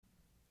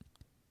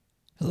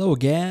Hello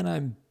again.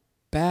 I'm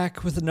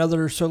back with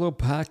another solo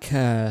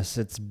podcast.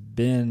 It's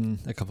been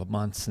a couple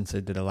months since I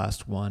did the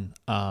last one.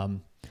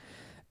 But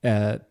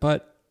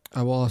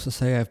I will also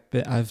say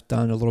I've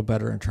done a little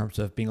better in terms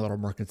of being a little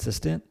more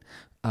consistent.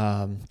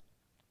 Um,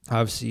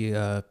 obviously,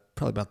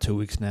 probably about 2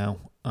 weeks now.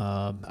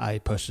 I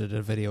posted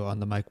a video on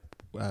the Mike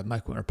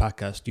Witmer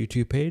podcast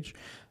YouTube page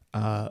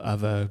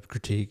of a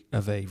critique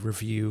of a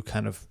review,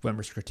 kind of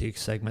Witmer's critique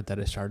segment that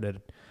I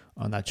started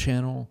on that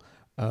channel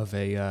of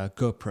a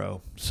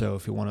GoPro. So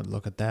if you want to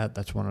look at that,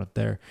 that's one up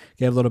there.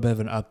 Give a little bit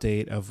of an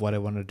update of what I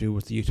want to do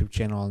with the YouTube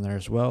channel on there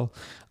as well.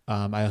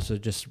 I also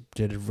just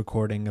did a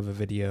recording of a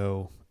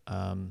video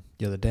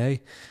the other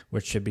day,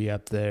 which should be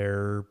up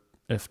there,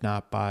 if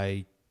not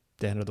by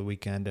the end of the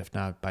weekend, if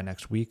not by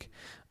next week.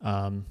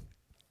 And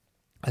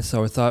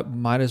so I thought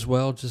might as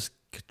well just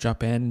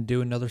jump in and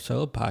do another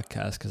solo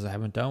podcast because I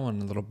haven't done one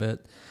in a little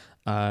bit.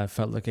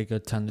 Felt like a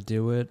good time to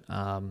do it.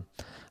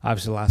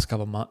 Obviously, the last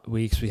couple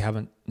weeks we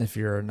haven't. If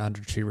you're an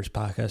Underachievers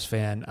podcast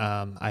fan,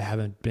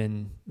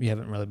 we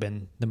haven't really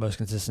been the most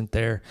consistent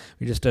there.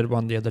 We just did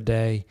one the other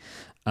day,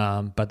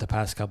 but the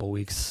past couple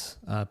weeks,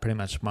 pretty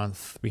much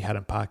month, we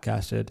hadn't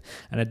podcasted.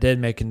 And I did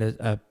make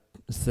a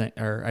thing,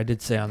 or I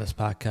did say on this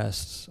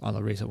podcast on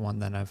the recent one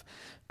that I've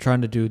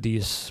trying to do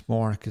these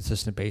more on a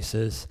consistent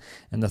basis.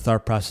 And the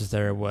thought process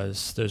there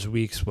was those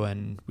weeks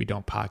when we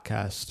don't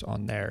podcast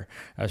on there,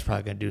 I was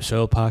probably going to do a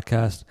solo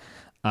podcast.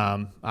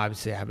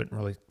 Obviously, I haven't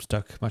really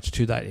stuck much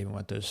to that, even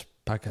with those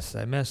podcasts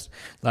that I missed.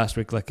 Last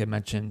week, like I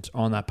mentioned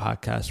on that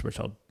podcast, which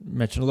I'll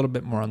mention a little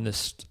bit more on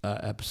this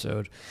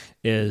episode,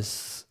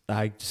 is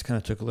I just kind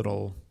of took a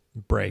little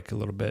break, a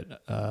little bit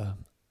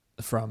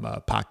from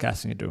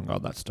podcasting and doing all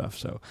that stuff.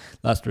 So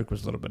last week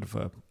was a little bit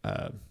of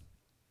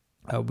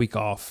a week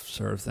off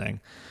sort of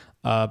thing.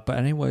 But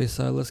anyways,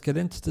 let's get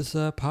into this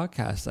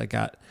podcast. I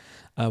got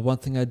one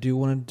thing I do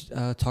want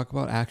to talk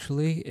about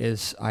actually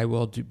is I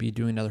will be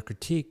doing another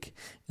critique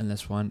in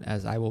this one,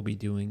 as I will be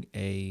doing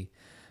a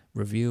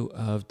review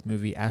of the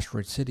movie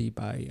Asteroid City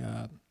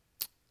by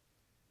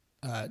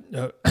that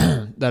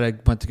I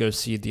went to go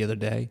see the other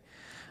day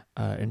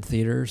in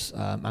theaters.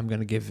 I'm going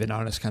to give an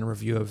honest kind of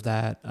review of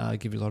that,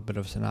 give you a little bit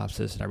of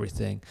synopsis and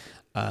everything.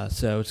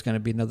 So it's going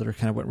to be another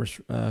kind of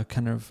what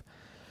kind of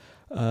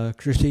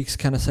critiques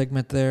kind of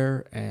segment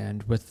there.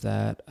 And with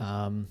that,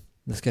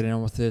 let's get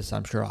on with this.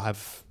 I'm sure I'll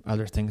have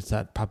other things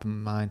that pop in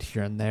my mind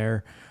here and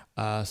there.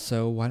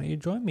 So why don't you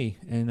join me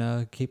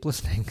and keep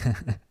listening?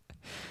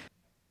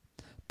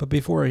 But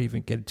before I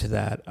even get into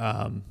that,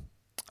 I'm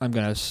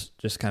going to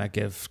just kind of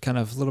give kind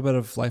of a little bit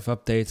of life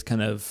updates,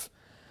 kind of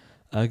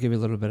give you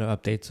a little bit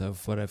of updates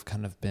of what I've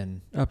kind of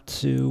been up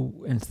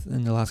to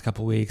in the last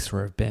couple of weeks,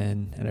 where I've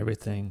been and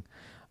everything.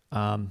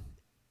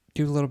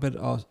 Give a little bit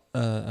of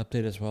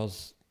update as well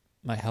as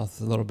my health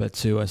a little bit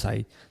too. As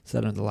I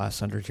said on the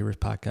last Underachievers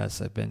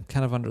podcast, I've been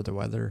kind of under the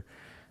weather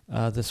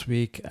this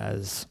week,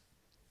 as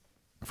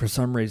for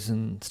some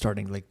reason,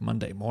 starting like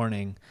Monday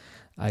morning,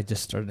 I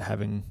just started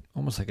having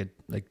almost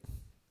like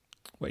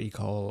what you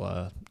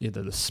call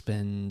either the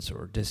spins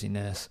or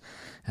dizziness.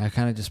 And I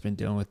kind of just been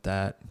dealing with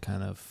that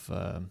kind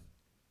of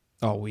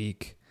all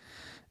week,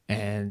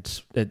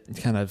 and it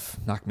kind of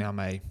knocked me on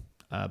my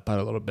butt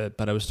a little bit,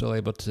 but I was still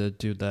able to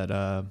do that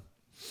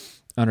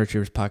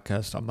Underachievers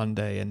podcast on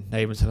Monday. And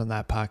I even said on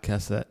that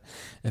podcast that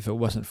if it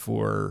wasn't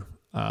for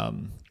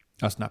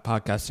us not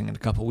podcasting in a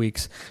couple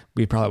weeks,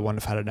 we probably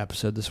wouldn't have had an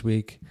episode this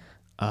week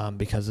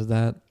because of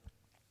that.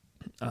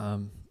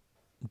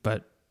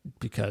 But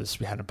because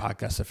we hadn't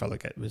podcasted, I felt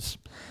like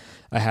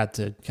I had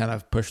to kind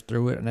of push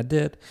through it, and I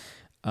did.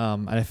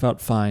 And I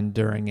felt fine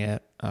during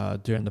it,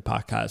 during the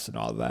podcast and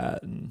all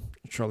that. And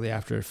shortly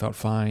after, it felt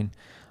fine.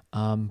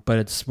 But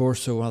it's more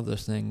so one of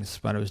those things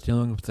when I was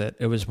dealing with it,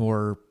 it was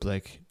more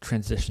like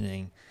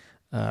transitioning,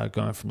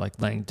 going from like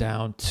laying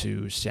down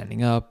to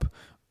standing up,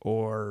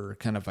 or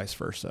kind of vice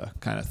versa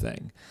kind of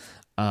thing.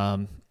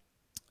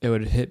 It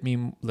would hit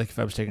me like if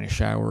I was taking a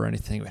shower or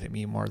anything, it would hit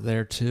me more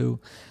there too.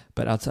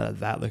 But outside of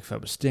that, like if I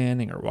was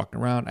standing or walking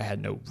around, I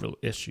had no real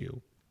issue.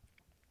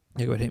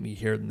 It would hit me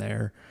here and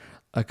there.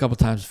 A couple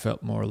times it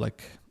felt more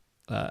like,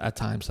 at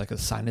times, like a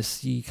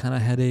sinusy kind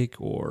of headache,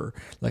 or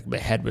like my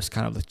head was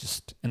kind of like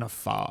just in a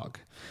fog.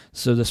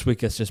 So this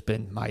week it's just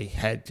been my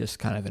head just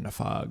kind of in a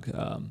fog.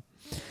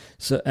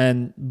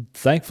 And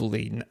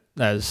thankfully,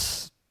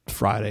 as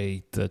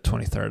Friday the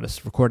 23rd,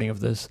 this recording of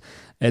this,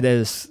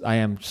 I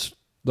am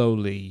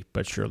slowly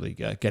but surely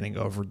getting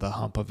over the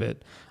hump of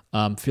it.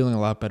 Feeling a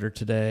lot better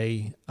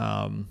today.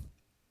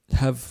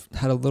 Have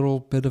had a little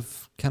bit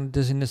of kind of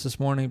dizziness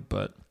this morning,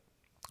 but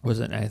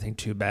wasn't anything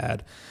too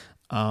bad.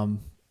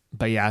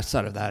 But yeah,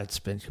 outside of that, it's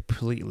been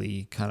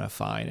completely kind of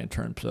fine in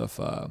terms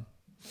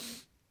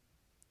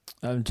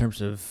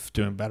of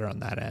doing better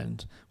on that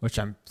end, which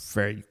I'm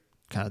very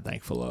kind of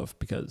thankful of,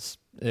 because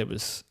it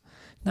was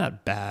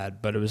not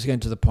bad, but it was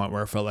getting to the point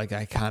where I felt like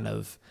I kind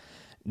of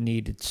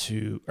needed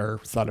to, or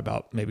thought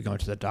about maybe going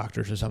to the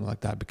doctors or something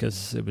like that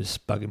because it was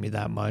bugging me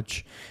that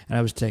much. And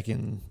I was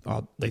taking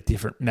all like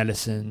different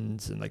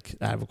medicines and like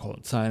Advil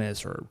and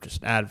sinus, or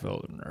just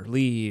Advil or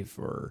Leave,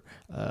 or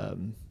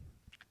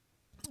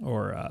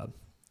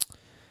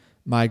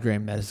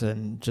migraine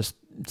medicine, just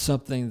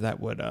something that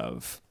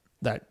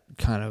that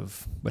kind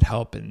of would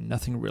help, and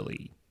nothing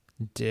really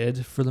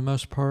did for the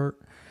most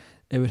part.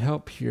 It would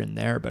help here and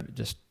there, but it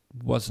just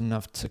wasn't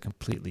enough to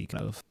completely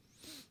kind of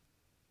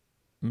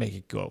make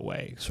it go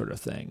away, sort of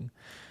thing.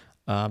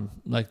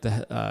 Like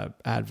the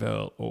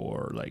Advil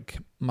or like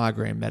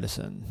migraine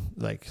medicine,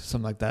 like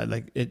something like that.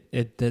 Like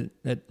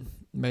it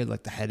made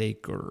like the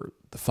headache or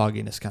the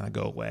fogginess kind of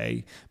go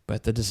away,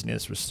 but the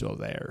dizziness was still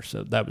there.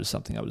 So that was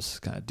something I was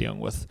kind of dealing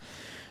with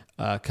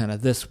kind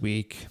of this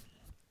week.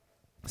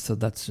 So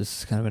that's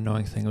just kind of an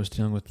annoying thing I was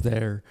dealing with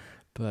there.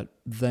 But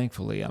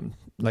thankfully,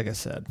 like I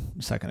said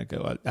a second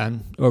ago,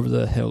 I'm over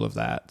the hill of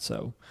that.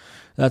 So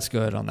that's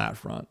good on that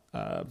front.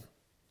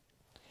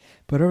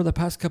 But over the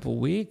past couple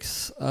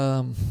weeks,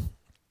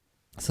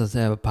 since I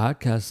have a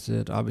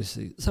podcasted,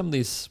 obviously some of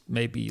these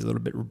may be a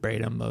little bit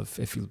verbatim of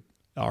if you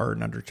are an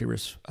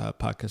Underachievers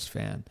podcast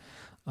fan.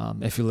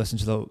 If you listen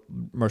to the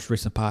most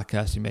recent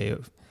podcast, you may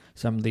have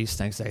some of these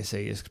things I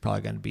say is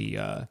probably going to be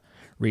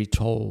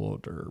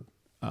retold, or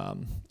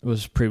it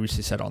was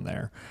previously said on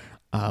there.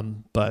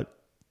 But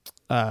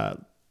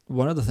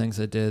one of the things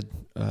I did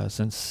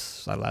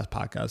since I last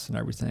podcast and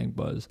everything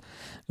was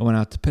I went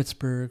out to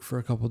Pittsburgh for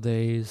a couple of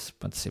days,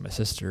 went to see my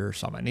sister,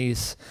 saw my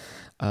niece.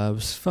 It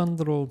was a fun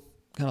little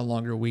kind of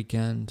longer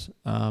weekend.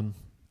 And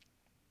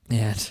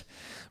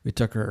we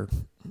took our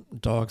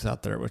dogs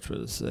out there, which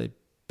was a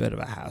bit of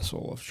a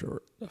hassle,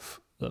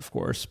 of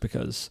course,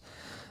 because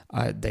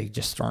they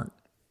just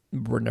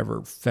were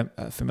never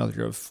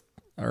familiar of,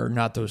 or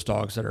not those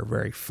dogs that are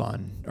very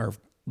fun or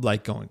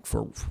like going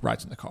for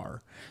rides in the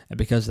car. And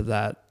because of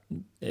that,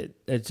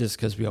 it's just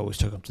because we always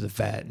took them to the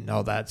vet and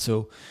all that.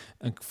 So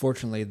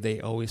unfortunately, they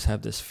always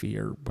have this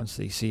fear once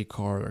they see a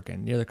car or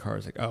getting near the car.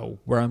 It's like, oh,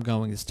 where I'm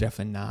going is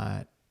definitely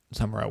not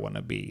somewhere I want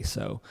to be.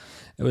 So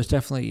it was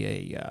definitely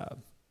a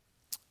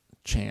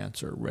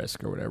chance or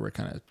risk or whatever,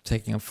 kind of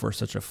taking them for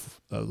such a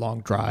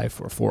long drive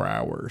for 4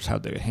 hours, how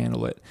they would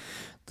handle it.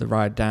 The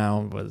ride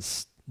down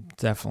was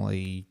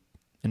definitely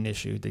an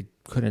issue. They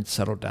couldn't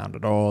settle down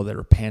at all. They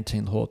were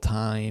panting the whole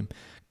time,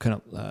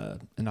 couldn't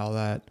and all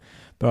that.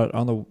 But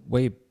on the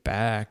way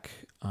back,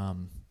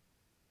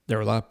 they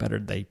were a lot better.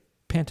 They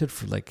panted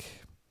for like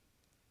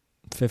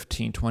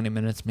 15, 20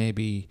 minutes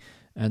maybe,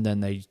 and then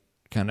they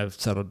kind of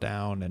settled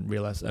down and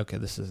realized, okay,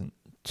 this isn't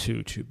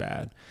too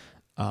bad.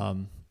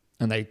 And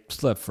they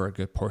slept for a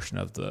good portion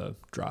of the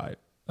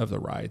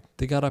ride.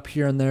 They got up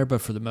here and there,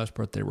 but for the most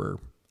part, they were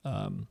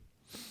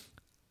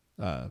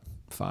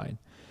fine.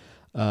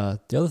 The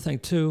other thing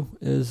too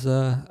is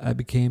I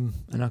became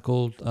an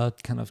uncle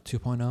kind of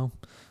 2.0,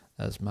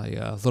 as my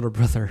little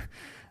brother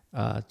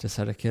just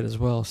had a kid as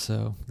well.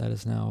 So that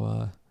is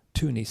now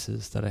 2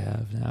 nieces that I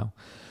have now.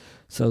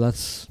 So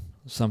that's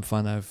some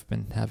fun I've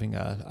been having.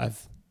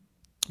 I've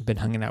been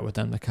hanging out with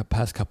them the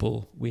past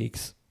couple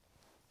weeks.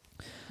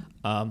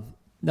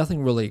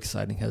 Nothing really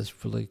exciting has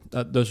really.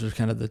 Those are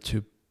kind of the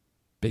 2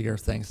 bigger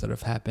things that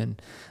have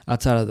happened.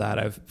 Outside of that,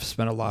 I've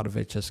spent a lot of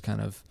it just kind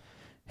of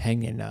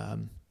hanging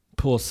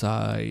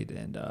poolside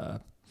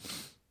and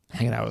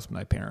hanging out with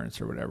my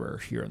parents or whatever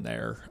here and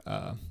there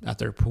at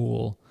their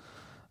pool,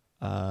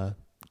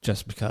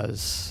 just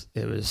because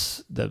it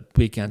was the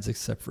weekends,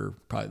 except for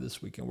probably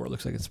this weekend where it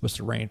looks like it's supposed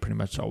to rain pretty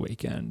much all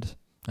weekend,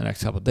 the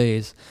next couple of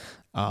days.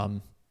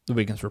 The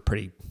weekends were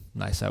pretty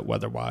nice out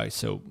weather-wise,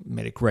 so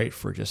made it great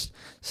for just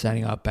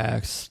setting up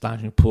backs,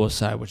 lounging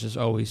poolside, which is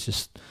always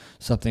just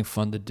something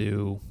fun to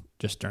do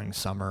just during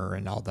summer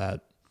and all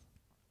that.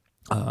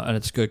 And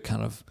it's good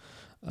kind of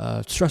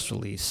stress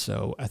release.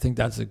 So I think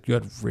that's a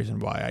good reason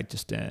why I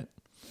didn't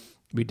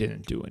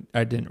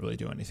really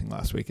do anything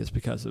last week, is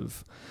because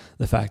of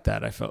the fact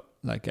that I felt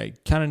like I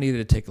kind of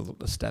needed to take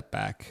a step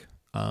back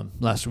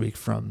last week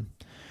from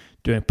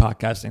doing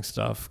podcasting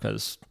stuff,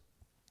 because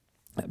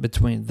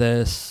between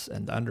this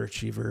and the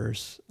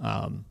Underachievers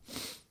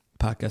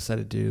podcast that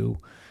I do,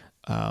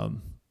 I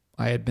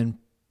had been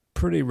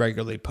pretty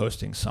regularly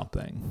posting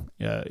something,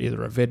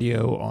 either a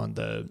video on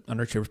the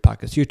Underachievers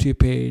podcast YouTube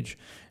page,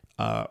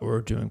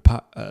 or doing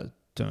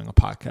a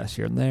podcast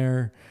here and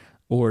there,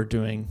 or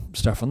doing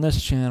stuff on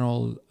this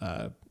channel,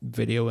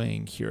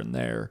 videoing here and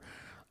there.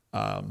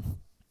 And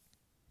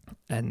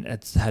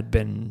it had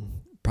been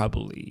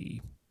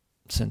probably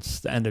since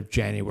the end of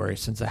January,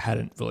 since I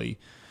hadn't really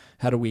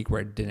had a week where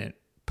I didn't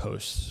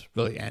post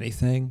really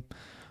anything.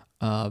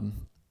 And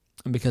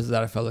because of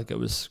that, I felt like it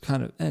was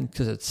kind of, and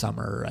because it's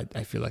summer,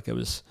 I feel like it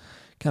was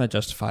kind of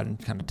justified in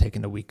kind of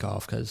taking a week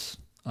off, because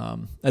I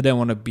didn't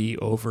want to be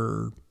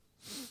overdone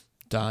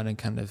and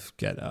kind of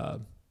get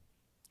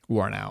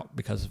worn out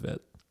because of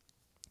it.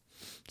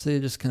 So yeah,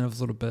 just kind of a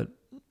little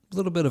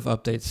bit of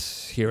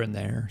updates here and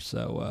there.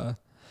 So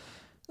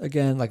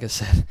again, like I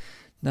said,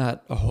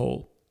 not a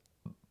whole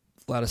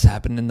lot has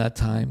happened in that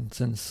time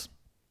since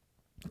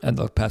and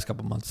the past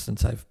couple months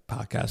since I've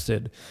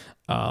podcasted.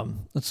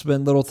 It's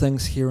been little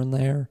things here and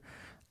there,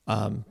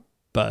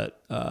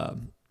 but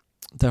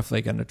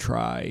definitely going to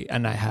try,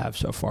 and I have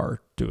so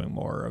far, doing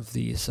more of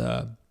these,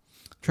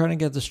 trying to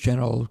get this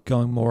channel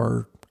going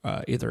more,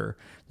 either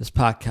this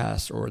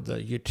podcast or the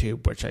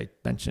YouTube, which I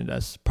mentioned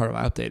as part of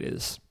my update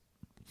is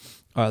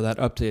that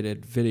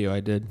updated video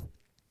I did.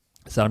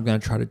 So I'm going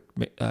to try to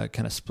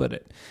kind of split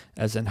it,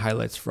 as in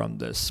highlights from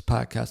this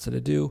podcast that I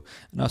do,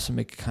 and also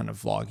make it kind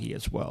of vloggy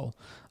as well,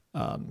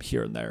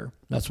 here and there.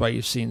 That's why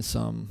you've seen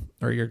some,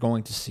 or you're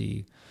going to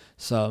see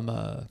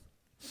some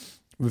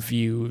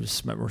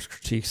reviews, Witmer's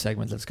critique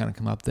segment that's going to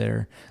come up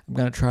there. I'm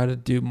going to try to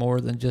do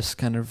more than just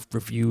kind of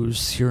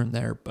reviews here and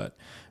there, but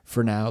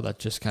for now,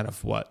 that's just kind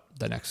of what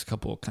the next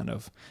couple kind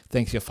of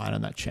things you'll find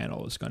on that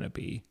channel is going to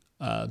be.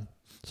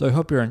 So I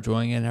hope you're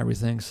enjoying it and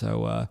everything.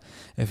 So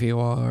if you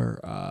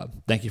are,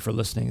 thank you for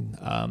listening.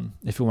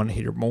 If you want to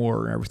hear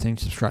more and everything,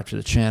 subscribe to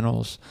the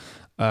channels,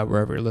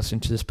 wherever you're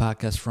listening to this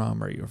podcast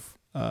from, or you're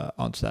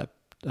onto that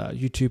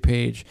YouTube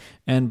page.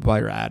 And while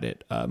you're at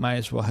it, might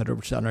as well head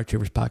over to the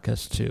Underachievers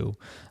podcast to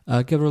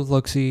give it a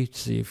look-see,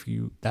 see if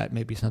that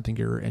may be something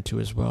you're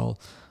into as well.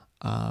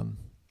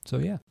 So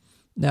yeah.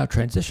 Now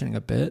transitioning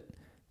a bit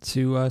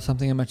to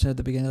something I mentioned at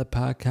the beginning of the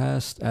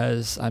podcast,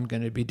 as I'm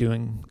going to be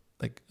doing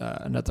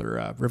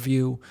another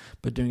review,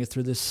 but doing it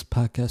through this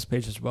podcast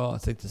page as well. I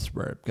think this is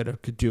where I'm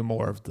could do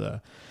more of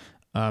the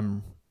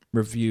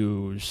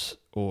reviews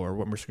or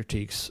Witmer's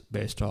critiques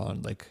based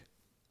on like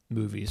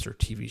movies or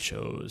TV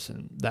shows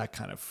and that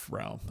kind of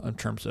realm in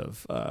terms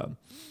of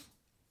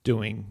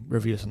doing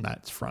reviews on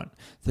that front.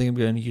 I think I'm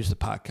going to use the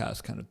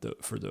podcast kind of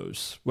for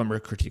those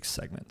Witmer critiques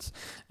segments.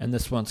 And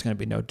this one's going to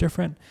be no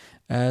different.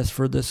 As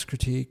for this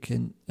critique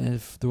and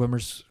if the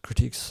Witmer's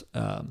critiques,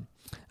 I'm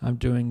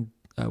doing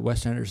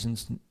Wes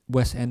Anderson's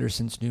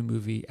new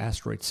movie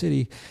Asteroid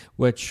City,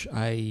 which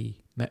I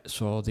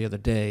saw the other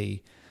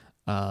day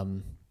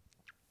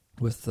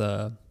with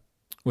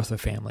my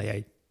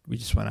family. We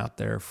just went out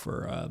there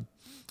for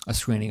a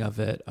screening of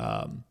it.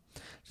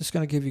 Just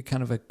going to give you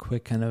kind of a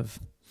quick kind of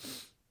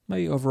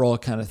my overall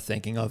kind of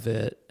thinking of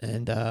it,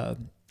 and I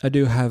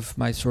do have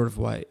my sort of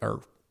way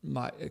or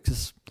my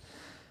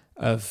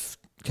of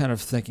kind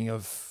of thinking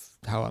of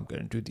how I'm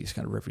going to do these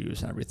kind of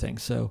reviews and everything.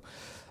 So.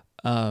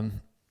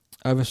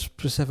 I have a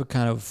specific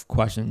kind of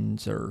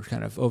questions or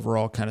kind of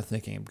overall kind of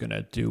thinking I'm going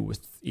to do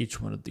with each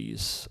one of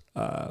these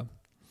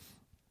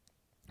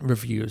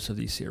reviews of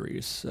these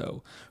series.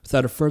 So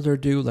without a further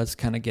ado, let's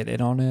kind of get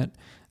in on it.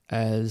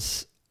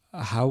 As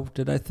how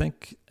did I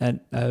think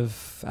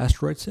of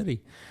Asteroid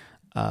City?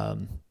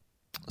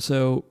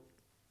 So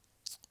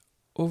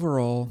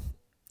overall,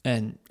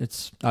 and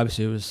it's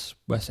obviously it was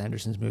Wes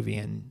Anderson's movie,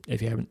 and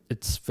if you haven't,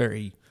 it's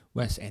very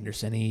Wes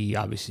Anderson.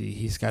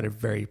 He's got a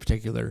very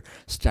particular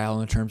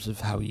style in terms of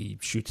how he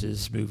shoots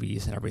his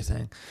movies and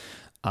everything.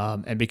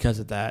 And because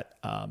of that,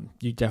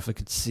 you definitely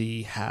could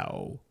see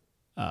how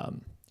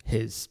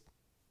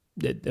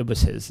it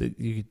was his.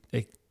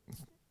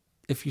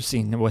 If you've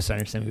seen a Wes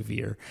Anderson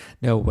movie or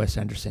know Wes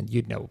Anderson,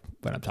 you'd know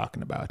what I'm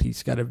talking about.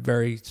 He's got a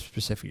very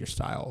specific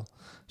style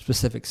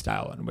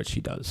in which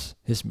he does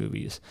his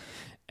movies.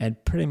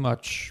 And pretty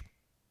much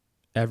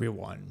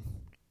everyone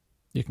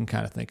you can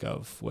kind of think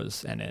of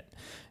was in it.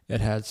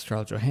 It had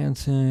Scarlett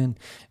Johansson.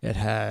 It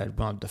had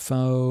Willem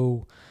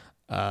Dafoe.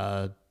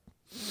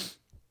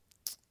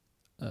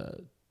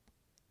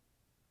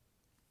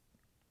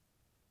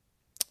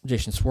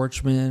 Jason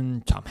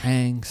Schwartzman, Tom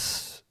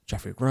Hanks,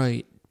 Jeffrey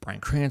Wright, Bryan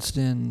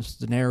Cranston's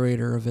the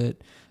narrator of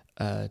it,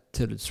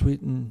 Tilda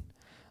Swinton,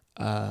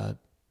 and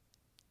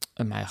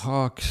Matt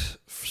Hawke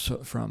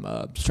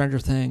from Stranger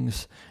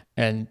Things,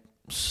 and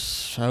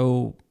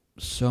so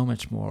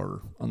much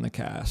more on the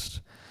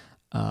cast.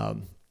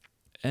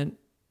 And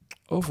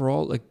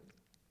overall, like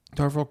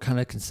the overall kind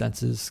of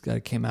consensus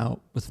that came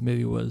out with the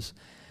movie was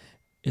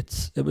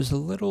it was a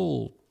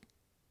little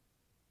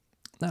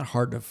not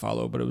hard to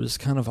follow, but it was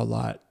kind of a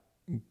lot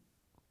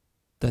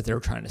that they were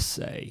trying to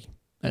say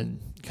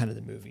and kind of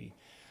the movie.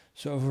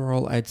 So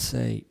overall, I'd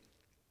say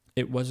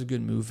it was a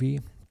good movie.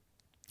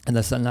 And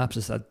the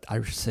synopsis I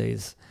would say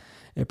is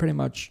it pretty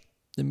much,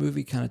 the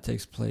movie kind of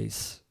takes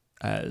place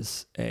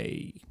as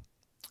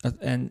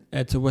and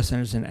it's a Wes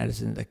Anderson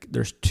Edison. Like,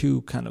 there's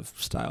two kind of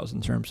styles in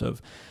terms of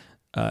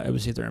it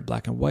was either in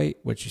black and white,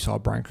 which you saw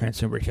Bryan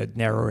Cranston where he could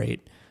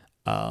narrate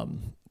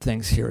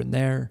things here and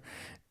there,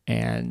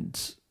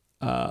 and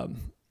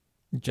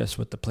just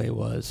what the play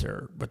was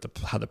or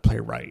how the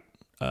playwright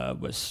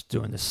was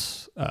doing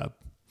this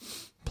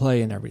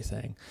play and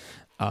everything.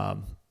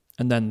 And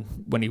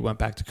then when he went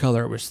back to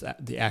color, it was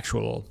the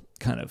actual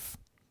kind of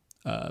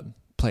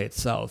play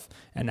itself.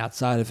 And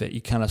outside of it, you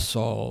kind of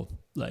saw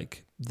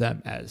like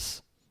them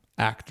as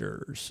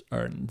actors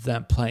or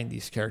them playing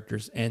these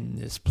characters in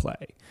this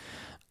play.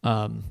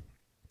 But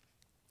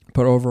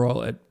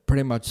overall, it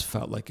pretty much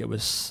felt like it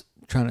was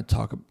trying to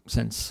talk,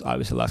 since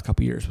obviously the last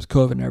couple of years with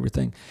COVID and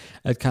everything,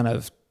 it kind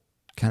of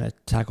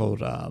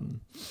tackled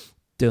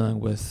dealing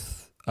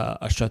with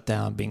a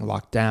shutdown, being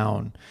locked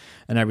down,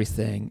 and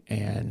everything,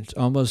 and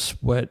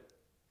almost what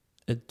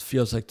it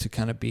feels like to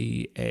kind of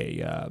be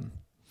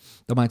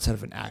the mindset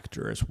of an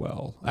actor as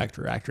well,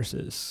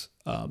 actresses,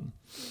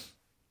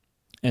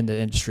 in the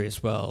industry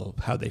as well,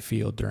 how they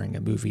feel during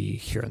a movie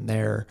here and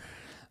there,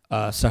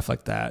 stuff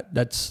like that.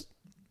 That's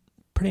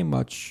pretty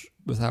much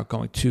without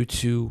going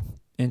too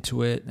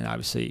into it. And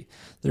obviously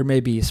there may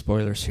be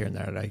spoilers here and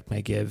there that I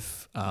may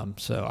give.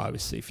 So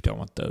obviously if you don't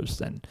want those,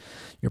 then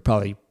you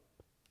probably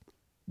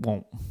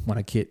won't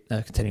want to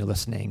continue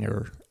listening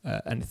or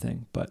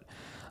anything. But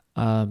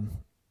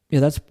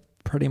that's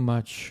pretty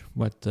much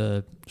what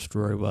the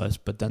story was.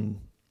 But then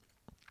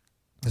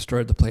the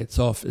story of the play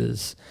itself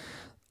is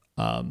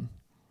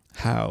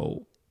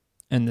how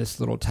in this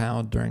little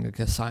town during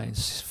a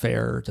science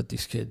fair that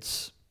these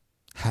kids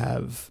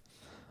have,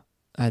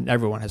 and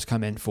everyone has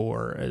come in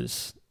for,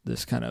 as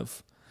this kind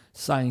of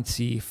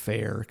science-y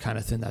fair kind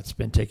of thing that's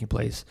been taking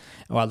place.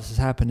 And while this is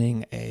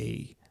happening,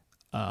 a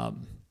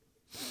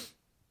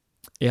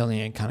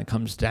alien kind of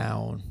comes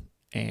down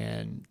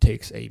and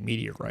takes a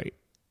meteorite,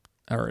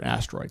 or an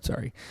asteroid,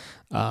 sorry.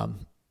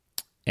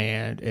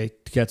 And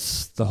it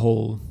gets the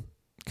whole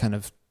kind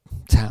of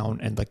town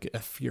in like a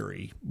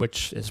fury,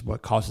 which is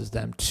what causes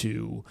them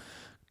to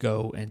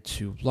go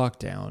into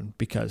lockdown,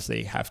 because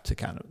they have to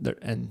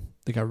and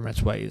the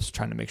government's way is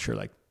trying to make sure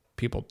like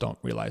people don't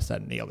realize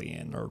that an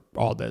alien or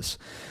all this.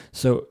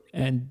 So,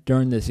 and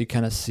during this, you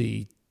kind of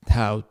see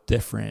how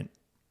different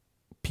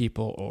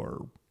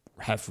people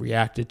have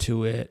reacted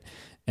to it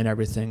and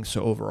everything.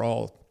 So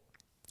overall,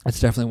 it's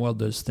definitely one of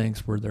those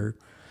things where they're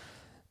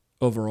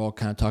overall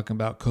kind of talking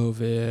about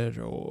COVID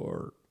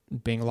or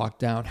being locked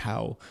down,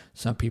 how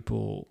some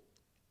people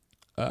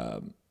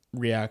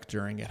react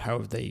during it, how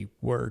they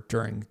were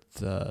during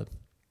the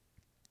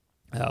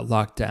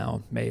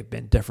lockdown may have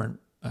been different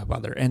while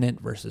they're in it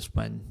versus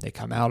when they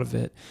come out of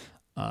it.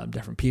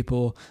 Different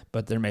people,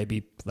 but there may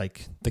be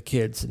like the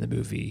kids in the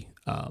movie,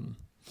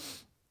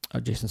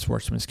 Jason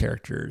Schwartzman's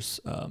characters,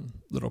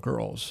 little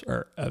girls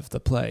of the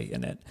play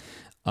in it,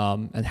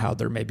 and how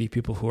there may be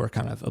people who are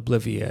kind of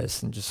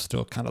oblivious and just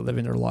still kind of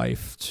living their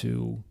life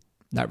to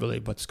not really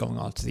what's going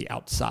on to the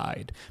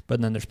outside.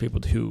 But then there's people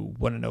who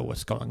want to know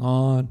what's going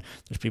on.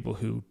 There's people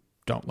who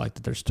don't like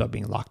that they're still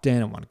being locked in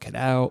and want to get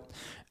out.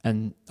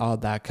 And all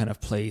that kind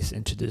of plays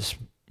into this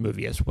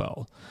movie as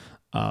well.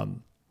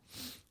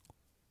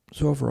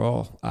 So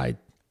overall, I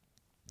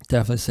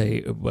definitely say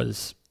it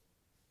was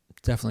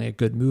definitely a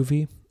good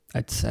movie.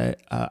 I'd say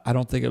I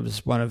don't think it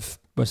was one of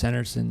Wes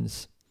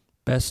Anderson's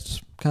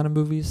best kind of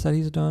movies that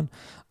he's done.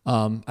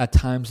 At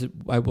times,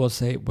 I will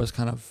say it was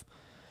kind of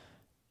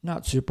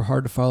not super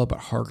hard to follow, but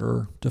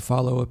harder to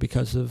follow it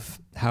because of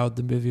how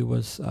the movie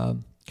was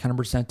kind of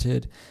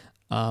presented.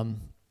 But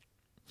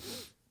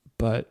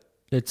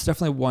it's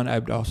definitely one I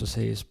would also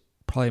say is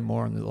probably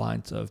more on the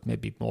lines of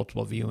maybe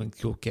multiple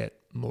viewings, you'll get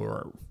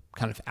more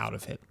kind of out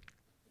of it.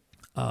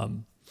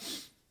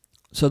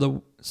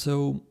 So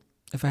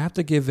if I have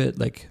to give it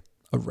like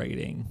a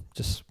rating,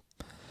 just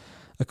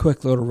a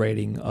quick little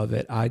rating of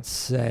it, I'd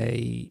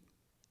say,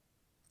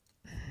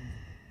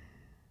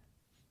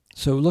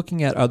 so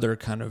looking at other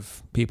kind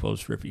of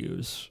people's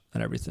reviews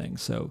and everything,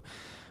 so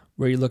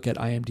where you look at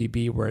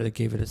IMDb, where they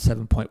gave it a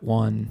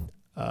 7.1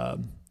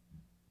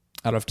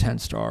 out of 10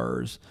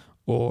 stars,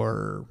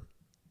 or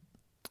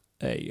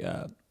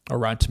a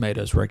Rotten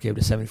Tomatoes where I gave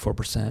it a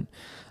 74%,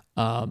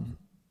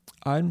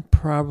 I'm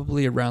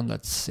probably around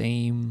that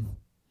same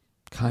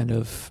kind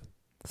of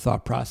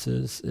thought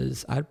process.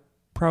 Is I'd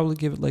probably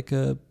give it like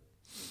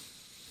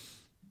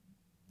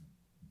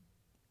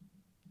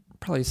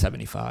probably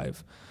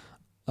 75.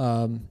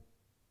 I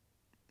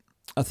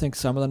think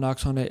some of the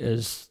knocks on it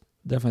is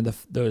definitely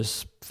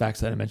those facts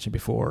that I mentioned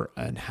before,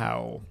 and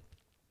how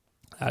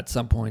at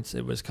some points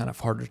it was kind of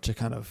harder to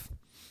kind of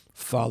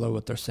follow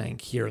what they're saying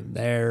here and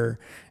there,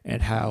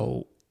 and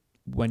how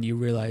when you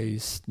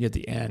realize at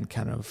the end,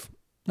 kind of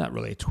not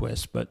really a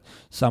twist, but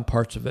some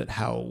parts of it,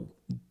 how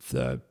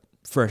the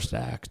first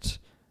act,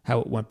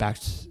 how it went back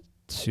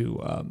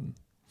to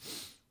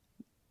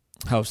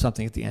how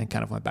something at the end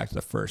kind of went back to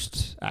the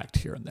first act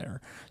here and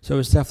there. So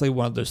it's definitely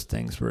one of those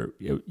things where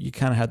you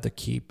kind of had to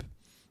keep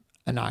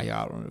an eye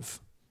out on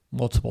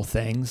multiple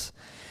things.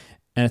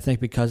 And I think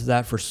because of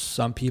that, for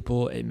some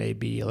people, it may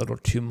be a little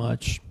too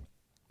much,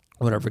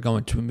 whatever,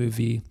 going to a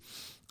movie.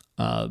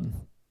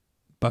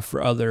 But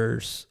for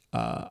others,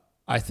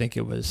 I think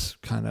it was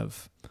kind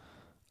of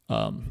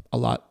a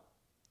lot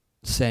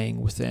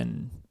saying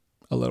within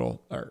a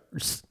little, or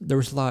there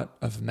was a lot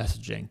of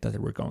messaging that they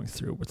were going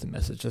through with the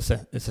message.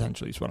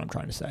 Essentially is what I'm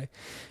trying to say,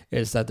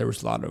 is that there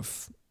was a lot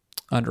of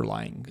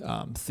underlying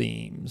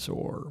themes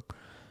or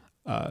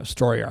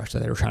story arcs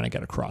that they were trying to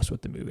get across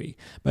with the movie.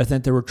 But I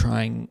think they were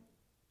trying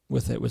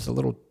with it was a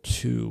little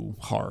too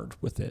hard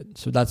with it.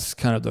 So that's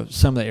kind of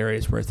some of the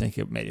areas where I think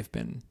it may have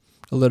been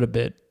a little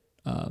bit,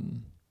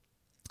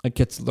 it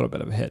gets a little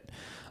bit of a hit.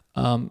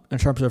 In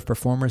terms of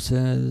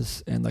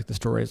performances and like the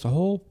story as a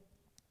whole,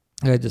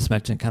 like I just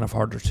mentioned, kind of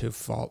harder to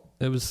fault.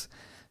 It was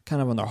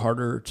kind of on the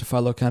harder to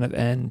follow kind of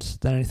end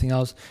than anything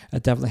else.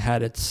 It definitely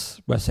had its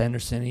Wes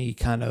Anderson-y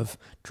kind of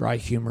dry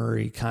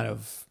humor-y kind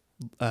of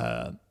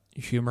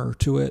humor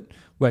to it,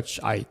 which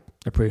I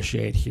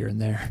appreciate here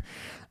and there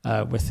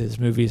with his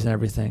movies and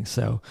everything.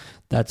 So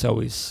that's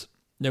always,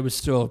 it was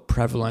still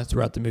prevalent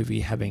throughout the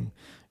movie, having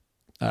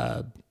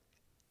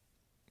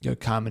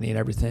comedy and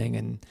everything.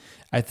 And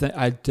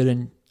I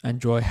didn't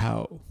enjoy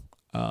how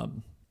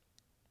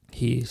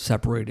he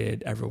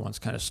separated everyone's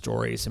kind of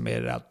stories and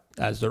made it out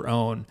as their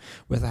own,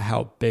 with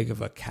how big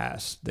of a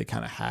cast they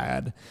kind of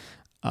had.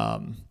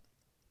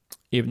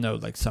 Even though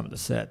like some of the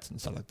sets and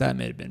stuff like that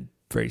may have been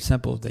very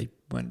simple, they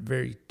went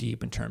very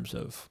deep in terms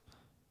of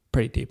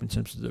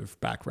their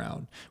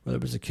background. Whether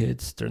it was the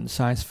kids during the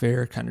science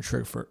fair, kind of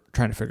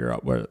trying to figure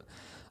out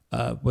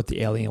what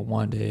the alien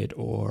wanted,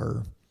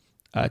 or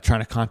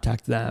trying to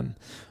contact them,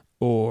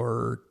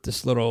 or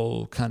this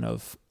little kind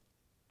of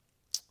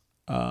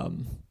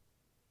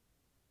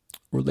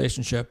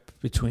relationship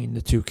between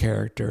the two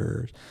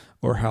characters,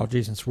 or how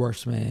Jason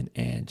Schwartzman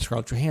and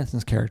Scarlett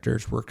Johansson's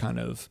characters were kind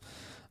of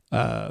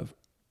got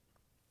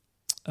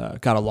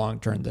along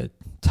during the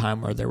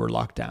time where they were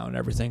locked down and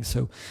everything.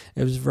 So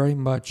it was very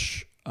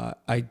much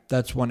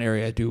that's one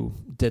area I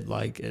did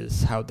like,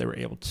 is how they were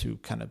able to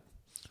kind of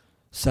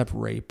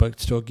separate but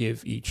still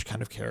give each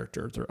kind of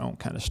character their own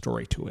kind of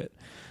story to it.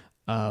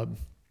 But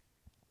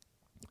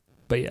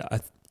yeah,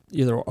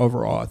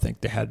 overall I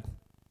think they had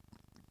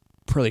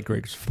pretty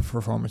great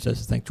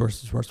performances. I think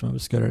Jason Schwartzman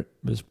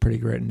was pretty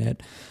great in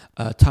it.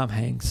 Tom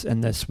Hanks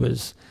and this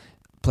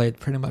played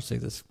pretty much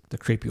like the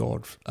creepy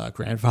old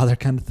grandfather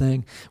kind of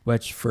thing,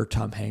 which for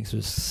Tom Hanks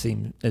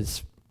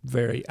is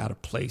very out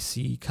of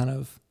placey kind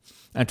of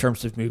in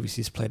terms of movies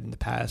he's played in the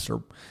past,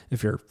 or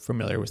if you're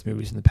familiar with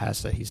movies in the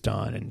past that he's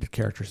done and the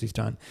characters he's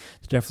done.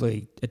 It's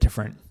definitely a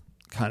different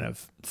kind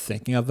of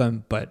thinking of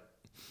them, but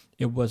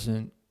it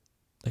wasn't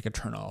like a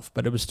turn off,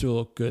 but it was still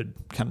a good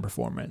kind of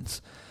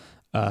performance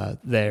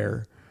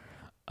there.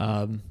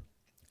 And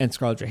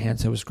Scarlett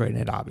Johansson was great in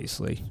it,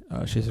 obviously.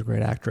 She's a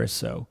great actress.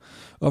 So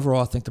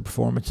overall, I think the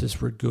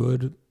performances were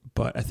good,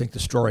 but I think the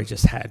story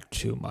just had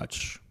too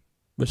much,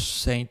 was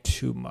saying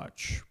too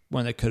much,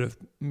 when they could have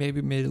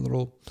maybe made it a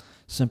little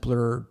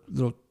simpler,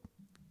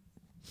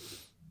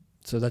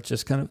 So that's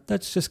just kind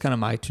of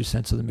my 2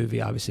 cents of the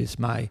movie. Obviously, it's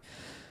my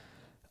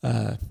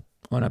own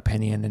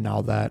opinion and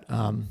all that.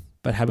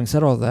 But having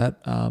said all that,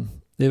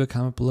 leave a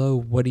comment below.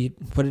 What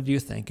did you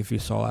think if you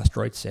saw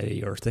Asteroid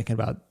City, or thinking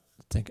about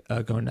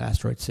going to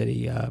Asteroid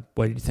City?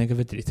 What did you think of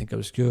it? Did you think it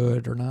was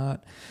good or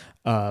not?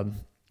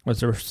 Was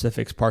there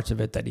specific parts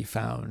of it that he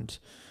found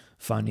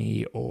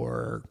funny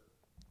or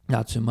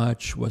not so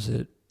much? Was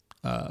it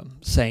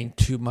saying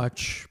too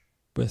much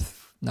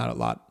with not a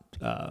lot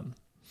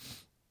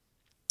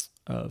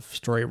of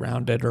story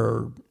around it?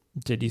 Or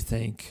did you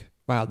think,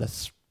 wow,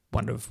 that's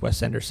one of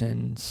Wes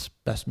Anderson's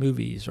best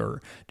movies?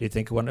 Or do you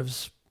think one of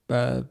his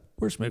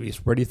worst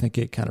movies? Where do you think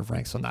it kind of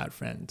ranks on that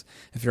front,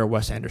 if you're a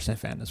Wes Anderson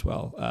fan as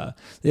well?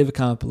 Leave a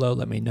comment below,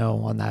 let me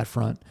know on that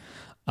front.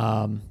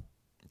 So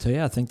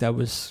yeah, I think that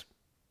was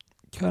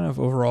kind of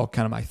overall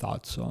kind of my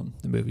thoughts on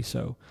the movie.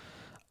 So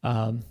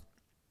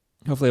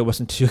hopefully it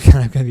wasn't too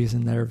kind of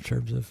confusing there in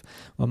terms of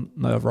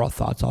my overall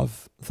thoughts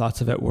of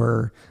it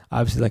were.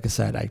 Obviously, like I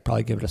said, I'd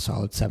probably give it a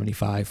solid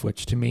 75,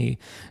 which to me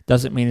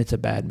doesn't mean it's a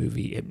bad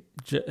movie.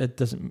 It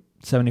doesn't.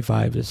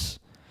 75 is,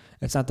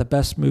 it's not the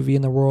best movie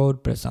in the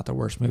world, but it's not the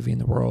worst movie in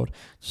the world.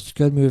 It's a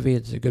good movie.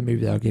 It's a good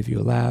movie that'll give you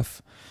a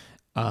laugh.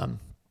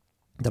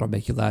 That'll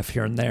make you laugh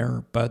here and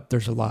there, but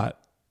there's a lot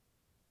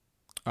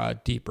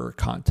deeper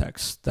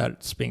context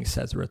that's being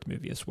said throughout the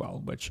movie as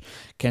well, which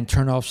can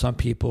turn off some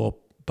people,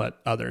 but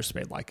others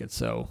may like it.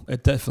 So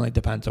it definitely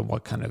depends on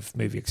what kind of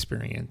movie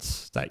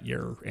experience that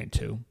you're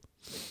into.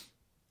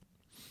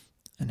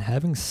 And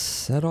having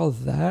said all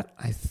that,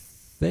 I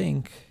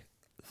think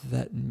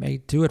that may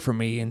do it for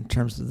me in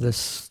terms of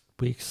this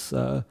week's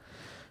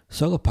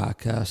solo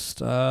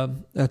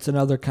podcast. That's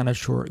another kind of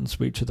short and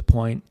sweet, to the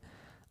point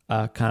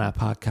kind of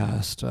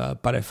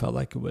podcast, but I felt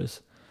like it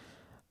was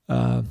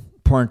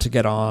important to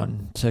get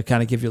on to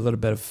kind of give you a little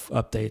bit of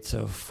updates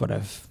of what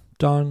I've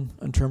done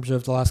in terms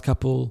of the last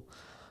couple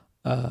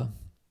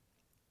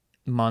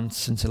months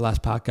since the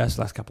last podcast,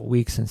 last couple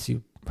weeks since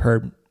you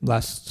heard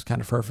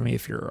from me,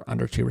 if you're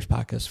Underachievers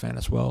podcast fan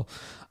as well.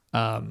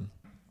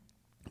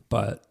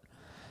 But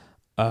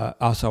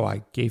also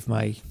I gave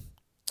a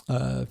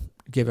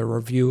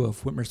review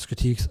of Witmer's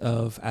critiques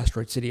of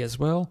Asteroid City as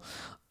well.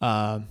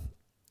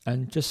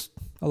 And just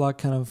a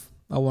lot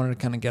I wanted to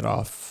kind of get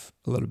off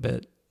a little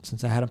bit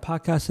since I hadn't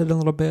podcasted in a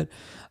little bit.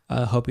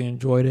 Hope you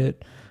enjoyed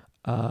it.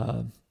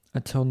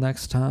 Until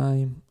next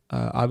time,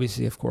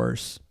 obviously, of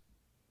course,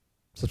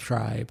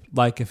 subscribe,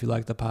 like if you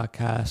like the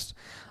podcast,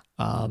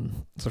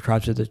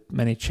 subscribe to the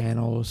many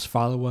channels,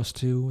 follow us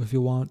too if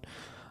you want.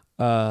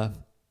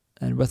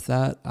 And with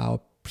that,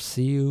 I'll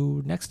see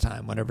you next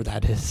time, whenever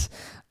that is.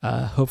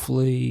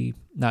 Hopefully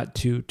not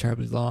too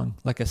terribly long.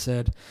 Like I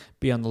said,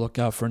 be on the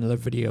lookout for another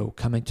video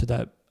coming to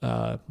that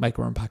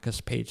Micro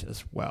Podcast page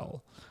as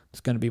well. It's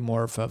going to be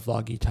more of a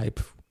vloggy type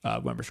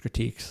Wimmer's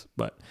critiques.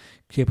 But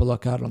keep a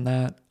lookout on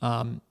that.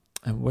 And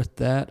with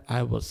that,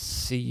 I will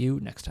see you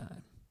next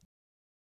time.